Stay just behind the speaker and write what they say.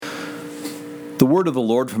The word of the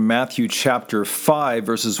Lord from Matthew chapter 5,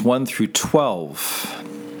 verses 1 through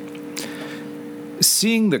 12.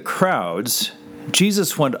 Seeing the crowds,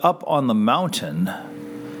 Jesus went up on the mountain,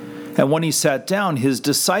 and when he sat down, his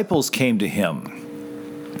disciples came to him.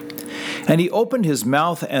 And he opened his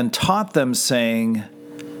mouth and taught them, saying,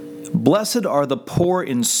 Blessed are the poor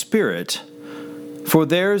in spirit, for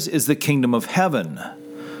theirs is the kingdom of heaven.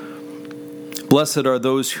 Blessed are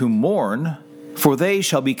those who mourn, for they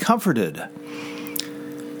shall be comforted.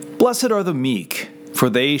 Blessed are the meek, for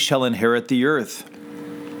they shall inherit the earth.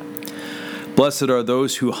 Blessed are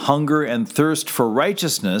those who hunger and thirst for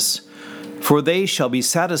righteousness, for they shall be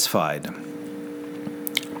satisfied.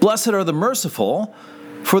 Blessed are the merciful,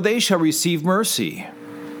 for they shall receive mercy.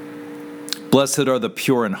 Blessed are the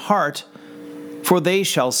pure in heart, for they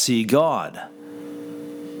shall see God.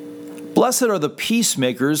 Blessed are the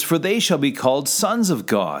peacemakers, for they shall be called sons of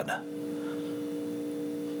God.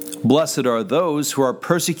 Blessed are those who are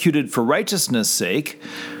persecuted for righteousness' sake,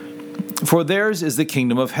 for theirs is the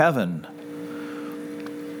kingdom of heaven.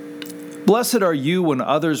 Blessed are you when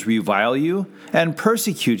others revile you and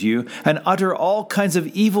persecute you and utter all kinds of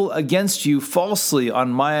evil against you falsely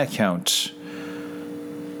on my account.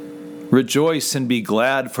 Rejoice and be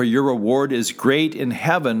glad, for your reward is great in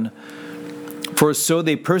heaven, for so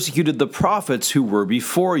they persecuted the prophets who were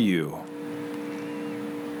before you.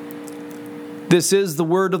 This is the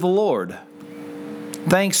word of the Lord.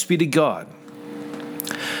 Thanks be to God.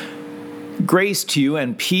 Grace to you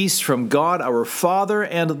and peace from God our Father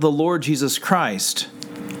and the Lord Jesus Christ.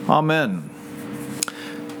 Amen.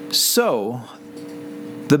 So,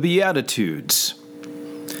 the Beatitudes.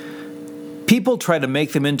 People try to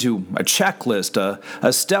make them into a checklist,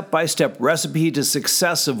 a step-by-step recipe to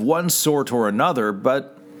success of one sort or another,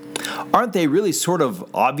 but aren't they really sort of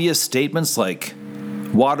obvious statements like,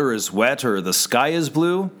 water is wet or the sky is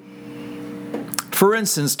blue? For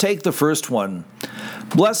instance, take the first one.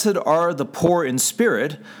 Blessed are the poor in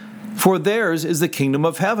spirit, for theirs is the kingdom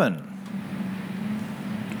of heaven.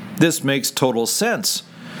 This makes total sense.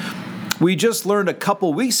 We just learned a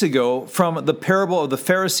couple weeks ago from the parable of the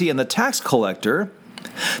Pharisee and the tax collector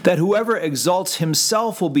that whoever exalts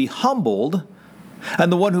himself will be humbled,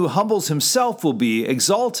 and the one who humbles himself will be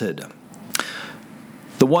exalted.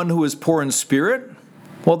 The one who is poor in spirit,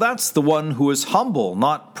 well, that's the one who is humble,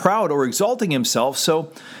 not proud or exalting himself,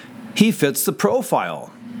 so he fits the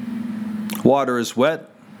profile. Water is wet,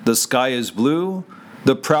 the sky is blue,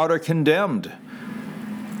 the proud are condemned.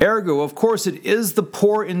 Ergo, of course, it is the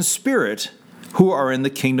poor in spirit who are in the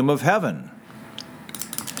kingdom of heaven.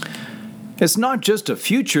 It's not just a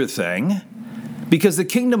future thing, because the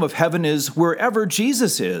kingdom of heaven is wherever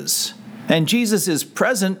Jesus is, and Jesus is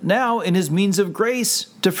present now in his means of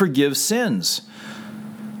grace to forgive sins.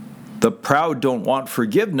 The proud don't want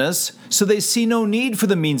forgiveness, so they see no need for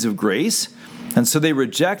the means of grace, and so they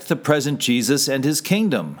reject the present Jesus and his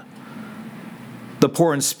kingdom. The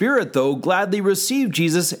poor in spirit, though, gladly receive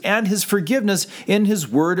Jesus and his forgiveness in his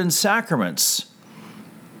word and sacraments.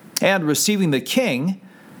 And receiving the king,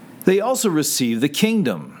 they also receive the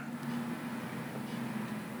kingdom.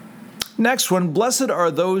 Next one, blessed are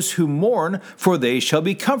those who mourn, for they shall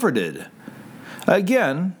be comforted.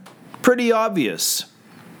 Again, pretty obvious.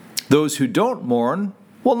 Those who don't mourn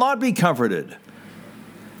will not be comforted.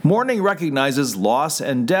 Mourning recognizes loss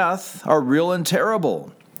and death are real and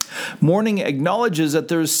terrible. Mourning acknowledges that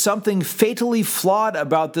there is something fatally flawed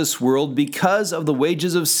about this world because of the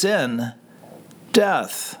wages of sin,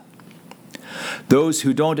 death. Those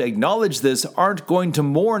who don't acknowledge this aren't going to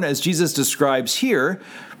mourn as Jesus describes here.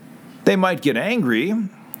 They might get angry,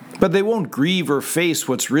 but they won't grieve or face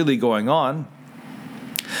what's really going on.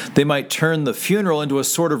 They might turn the funeral into a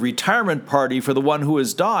sort of retirement party for the one who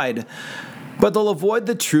has died, but they'll avoid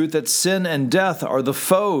the truth that sin and death are the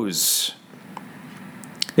foes.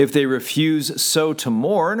 If they refuse so to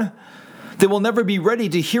mourn, they will never be ready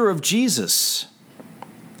to hear of Jesus.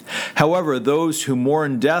 However, those who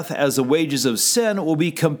mourn death as the wages of sin will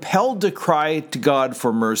be compelled to cry to God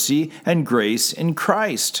for mercy and grace in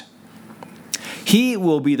Christ. He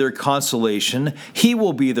will be their consolation. He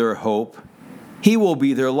will be their hope. He will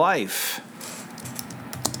be their life.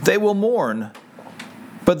 They will mourn,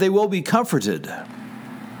 but they will be comforted.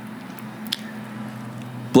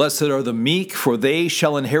 Blessed are the meek, for they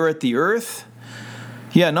shall inherit the earth.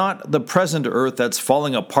 Yeah, not the present earth that's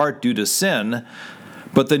falling apart due to sin,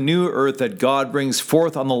 but the new earth that God brings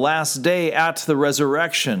forth on the last day at the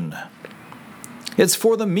resurrection. It's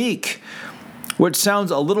for the meek, which sounds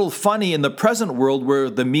a little funny in the present world where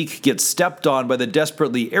the meek get stepped on by the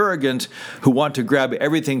desperately arrogant who want to grab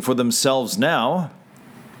everything for themselves now.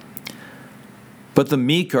 But the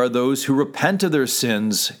meek are those who repent of their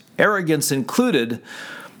sins, arrogance included,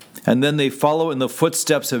 and then they follow in the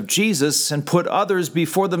footsteps of Jesus and put others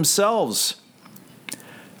before themselves.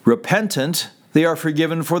 Repentant, they are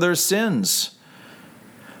forgiven for their sins.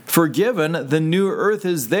 Forgiven, the new earth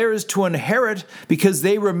is theirs to inherit because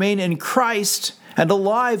they remain in Christ and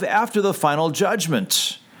alive after the final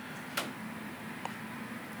judgment.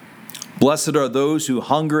 Blessed are those who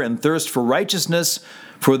hunger and thirst for righteousness,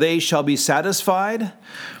 for they shall be satisfied.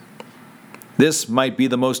 This might be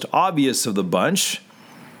the most obvious of the bunch.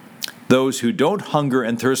 Those who don't hunger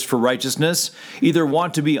and thirst for righteousness either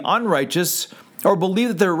want to be unrighteous or believe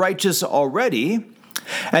that they're righteous already,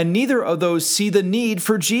 and neither of those see the need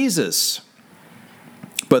for Jesus.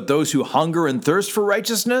 But those who hunger and thirst for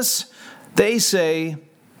righteousness, they say,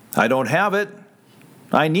 I don't have it,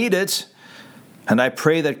 I need it, and I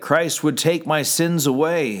pray that Christ would take my sins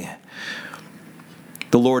away.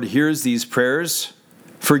 The Lord hears these prayers,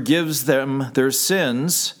 forgives them their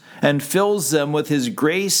sins, and fills them with His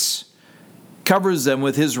grace, covers them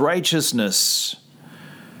with His righteousness.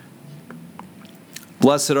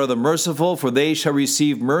 Blessed are the merciful, for they shall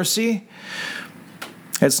receive mercy.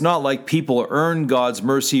 It's not like people earn God's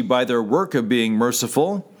mercy by their work of being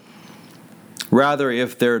merciful. Rather,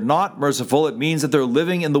 if they're not merciful, it means that they're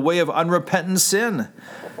living in the way of unrepentant sin.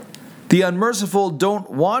 The unmerciful don't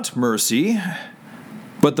want mercy,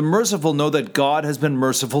 but the merciful know that God has been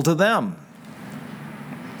merciful to them.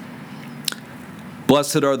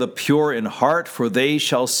 Blessed are the pure in heart, for they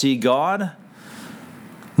shall see God.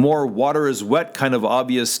 More water is wet kind of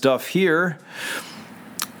obvious stuff here.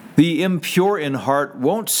 The impure in heart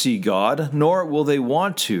won't see God, nor will they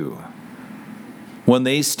want to. When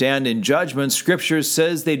they stand in judgment, Scripture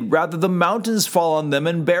says they'd rather the mountains fall on them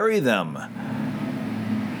and bury them.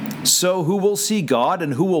 So who will see God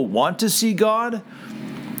and who will want to see God?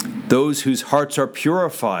 Those whose hearts are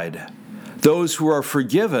purified, those who are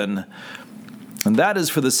forgiven, and that is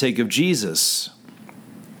for the sake of Jesus.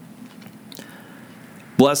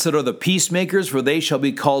 Blessed are the peacemakers, for they shall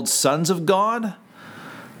be called sons of God.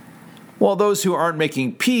 While those who aren't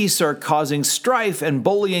making peace are causing strife and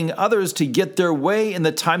bullying others to get their way in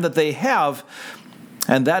the time that they have,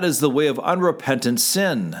 and that is the way of unrepentant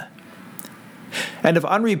sin. And if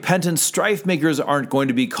unrepentant strife makers aren't going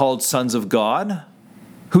to be called sons of God,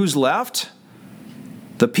 who's left?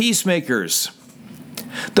 The peacemakers.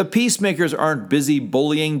 The peacemakers aren't busy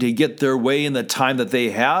bullying to get their way in the time that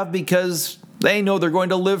they have because they know they're going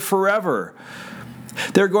to live forever.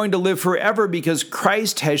 They're going to live forever because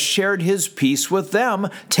Christ has shared His peace with them,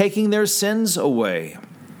 taking their sins away.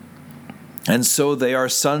 And so they are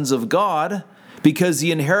sons of God because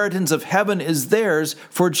the inheritance of heaven is theirs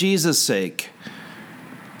for Jesus' sake.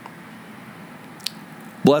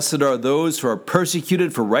 Blessed are those who are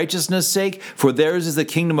persecuted for righteousness' sake, for theirs is the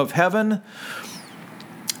kingdom of heaven.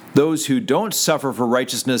 Those who don't suffer for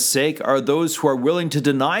righteousness' sake are those who are willing to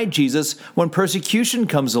deny Jesus when persecution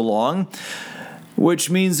comes along, which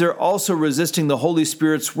means they're also resisting the Holy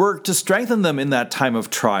Spirit's work to strengthen them in that time of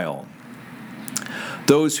trial.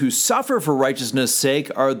 Those who suffer for righteousness'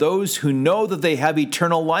 sake are those who know that they have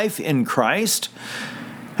eternal life in Christ,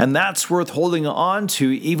 and that's worth holding on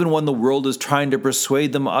to even when the world is trying to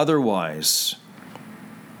persuade them otherwise.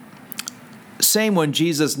 Same when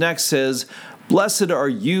Jesus next says, Blessed are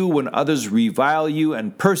you when others revile you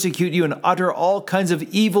and persecute you and utter all kinds of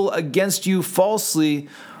evil against you falsely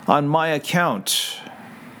on my account.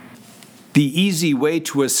 The easy way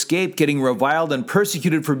to escape getting reviled and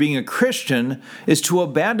persecuted for being a Christian is to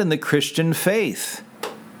abandon the Christian faith.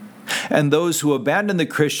 And those who abandon the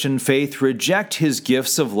Christian faith reject His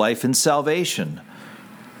gifts of life and salvation.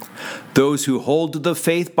 Those who hold to the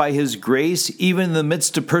faith by His grace, even in the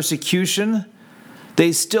midst of persecution,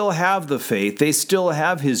 they still have the faith, they still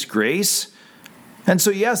have His grace, and so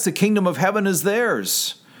yes, the kingdom of heaven is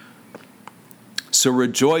theirs. So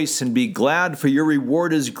rejoice and be glad, for your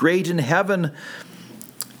reward is great in heaven,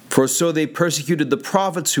 for so they persecuted the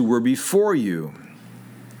prophets who were before you.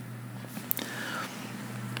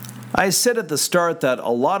 I said at the start that a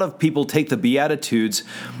lot of people take the Beatitudes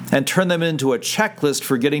and turn them into a checklist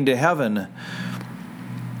for getting to heaven.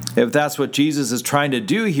 If that's what Jesus is trying to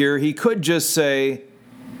do here, He could just say,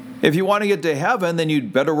 if you want to get to heaven, then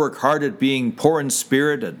you'd better work hard at being poor in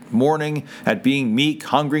spirit, at mourning, at being meek,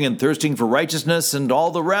 hungering and thirsting for righteousness, and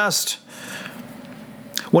all the rest.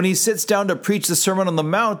 When He sits down to preach the Sermon on the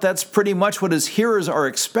Mount, that's pretty much what His hearers are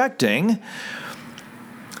expecting.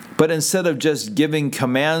 But instead of just giving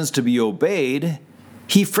commands to be obeyed,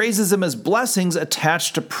 He phrases them as blessings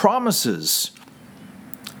attached to promises.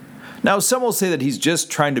 Now, some will say that He's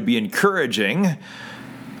just trying to be encouraging,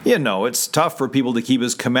 You know, it's tough for people to keep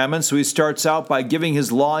his commandments, so he starts out by giving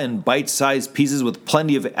his law in bite-sized pieces with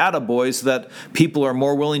plenty of attaboys so that people are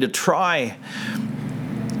more willing to try.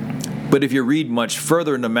 But if you read much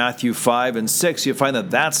further into Matthew 5 and 6, you find that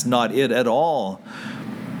that's not it at all.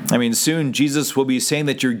 I mean, soon Jesus will be saying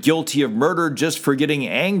that you're guilty of murder just for getting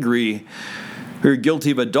angry, or you're guilty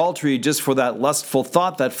of adultery just for that lustful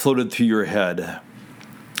thought that floated through your head.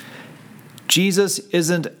 Jesus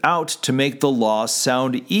isn't out to make the law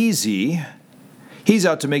sound easy. He's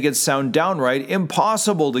out to make it sound downright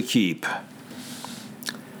impossible to keep.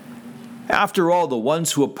 After all, the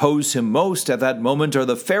ones who oppose him most at that moment are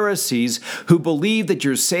the Pharisees, who believe that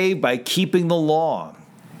you're saved by keeping the law.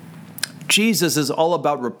 Jesus is all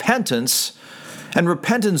about repentance, and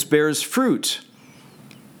repentance bears fruit.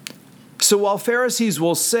 So while Pharisees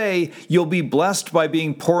will say, you'll be blessed by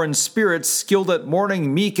being poor in spirit, skilled at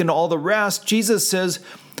mourning, meek, and all the rest, Jesus says,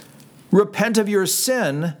 repent of your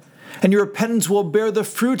sin, and your repentance will bear the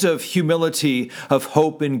fruit of humility, of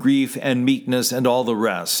hope and grief and meekness and all the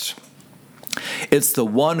rest. It's the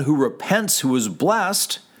one who repents who is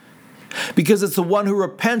blessed, because it's the one who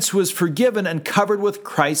repents who is forgiven and covered with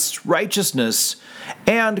Christ's righteousness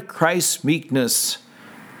and Christ's meekness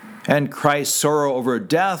and Christ's sorrow over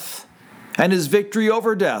death and his victory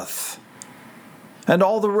over death and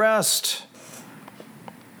all the rest.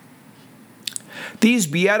 These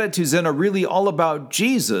Beatitudes then are really all about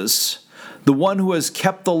Jesus, the one who has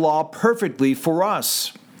kept the law perfectly for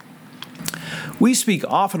us. We speak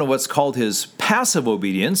often of what's called his passive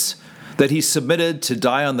obedience, that he submitted to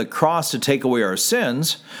die on the cross to take away our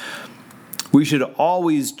sins. We should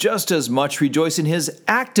always just as much rejoice in his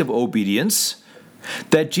active obedience,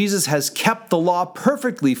 that Jesus has kept the law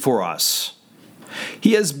perfectly for us.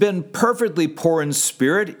 He has been perfectly poor in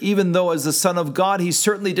spirit, even though as the Son of God he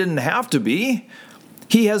certainly didn't have to be.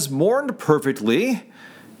 He has mourned perfectly.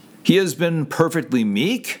 He has been perfectly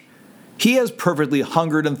meek. He has perfectly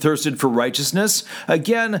hungered and thirsted for righteousness,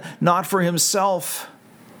 again, not for himself,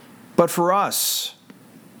 but for us.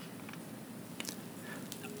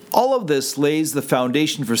 All of this lays the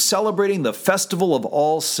foundation for celebrating the festival of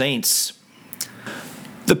All Saints.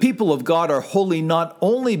 The people of God are holy not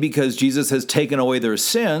only because Jesus has taken away their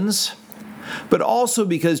sins, but also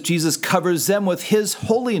because Jesus covers them with his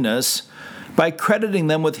holiness by crediting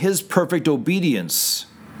them with his perfect obedience.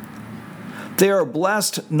 They are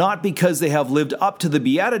blessed not because they have lived up to the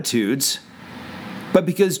Beatitudes, but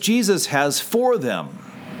because Jesus has for them.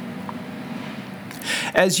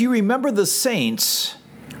 As you remember the saints,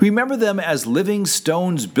 remember them as living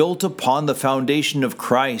stones built upon the foundation of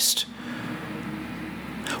Christ.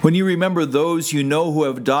 When you remember those you know who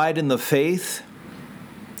have died in the faith,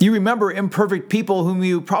 you remember imperfect people whom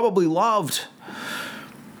you probably loved.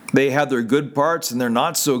 They had their good parts and their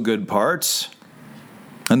not so good parts.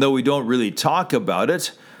 And though we don't really talk about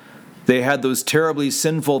it, they had those terribly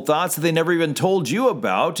sinful thoughts that they never even told you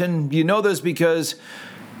about. And you know this because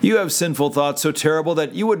you have sinful thoughts so terrible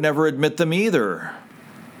that you would never admit them either.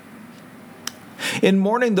 In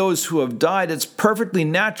mourning those who have died, it's perfectly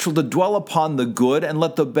natural to dwell upon the good and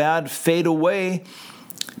let the bad fade away,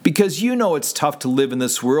 because you know it's tough to live in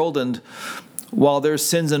this world, and while their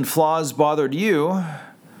sins and flaws bothered you,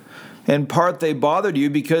 in part they bothered you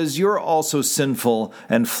because you're also sinful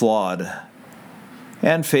and flawed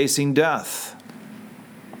and facing death.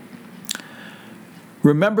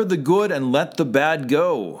 Remember the good and let the bad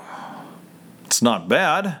go. It's not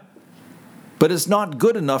bad, but it's not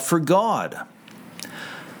good enough for God.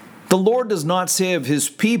 The Lord does not say of his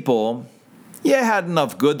people, you had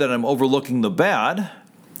enough good that I'm overlooking the bad.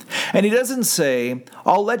 And he doesn't say,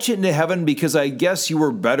 I'll let you into heaven because I guess you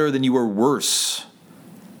were better than you were worse.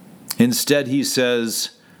 Instead, he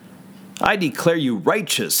says, I declare you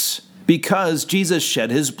righteous because Jesus shed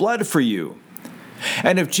his blood for you.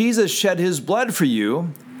 And if Jesus shed his blood for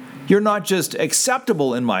you, you're not just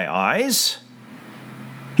acceptable in my eyes,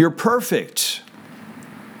 you're perfect.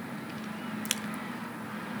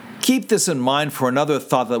 Keep this in mind for another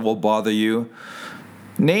thought that will bother you.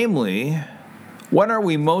 Namely, when are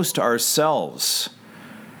we most ourselves?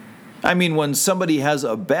 I mean, when somebody has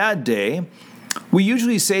a bad day, we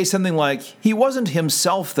usually say something like, he wasn't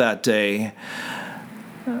himself that day.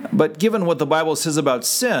 But given what the Bible says about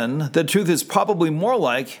sin, the truth is probably more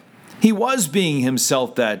like, he was being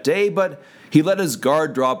himself that day, but he let his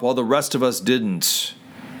guard drop while the rest of us didn't.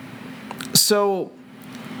 So,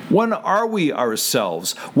 when are we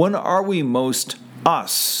ourselves? When are we most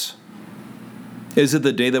us? Is it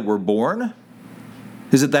the day that we're born?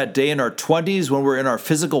 Is it that day in our 20s when we're in our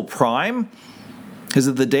physical prime? Is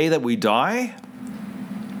it the day that we die?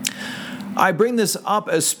 I bring this up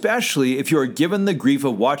especially if you are given the grief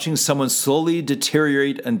of watching someone slowly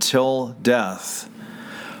deteriorate until death.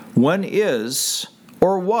 When is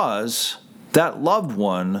or was that loved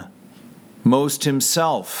one most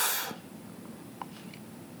himself?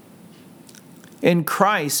 In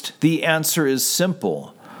Christ, the answer is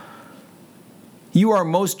simple. You are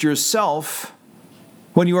most yourself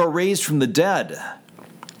when you are raised from the dead.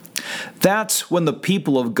 That's when the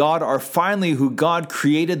people of God are finally who God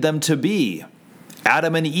created them to be.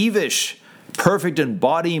 Adam and Eve-ish, perfect in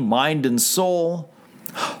body, mind, and soul,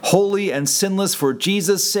 holy and sinless for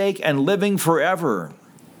Jesus' sake and living forever.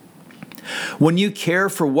 When you care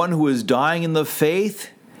for one who is dying in the faith,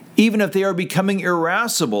 even if they are becoming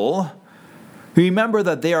irascible, remember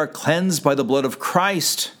that they are cleansed by the blood of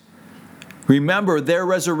Christ. Remember, their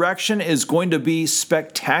resurrection is going to be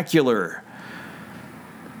spectacular.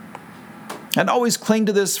 And always cling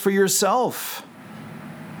to this for yourself.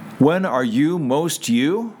 When are you most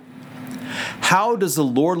you? How does the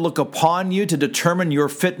Lord look upon you to determine your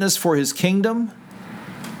fitness for His kingdom?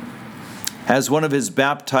 As one of His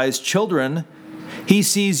baptized children, He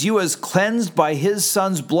sees you as cleansed by His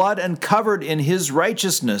Son's blood and covered in His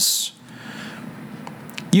righteousness.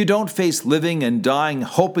 You don't face living and dying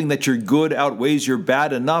hoping that your good outweighs your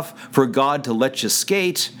bad enough for God to let you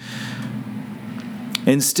skate.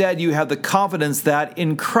 Instead, you have the confidence that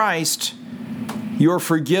in Christ, you're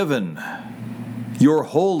forgiven, you're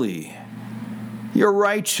holy, you're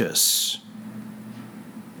righteous.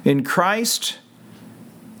 In Christ,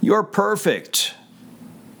 you're perfect.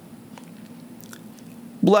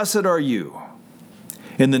 Blessed are you.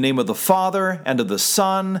 In the name of the Father, and of the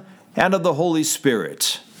Son, and of the Holy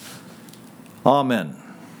Spirit. Amen.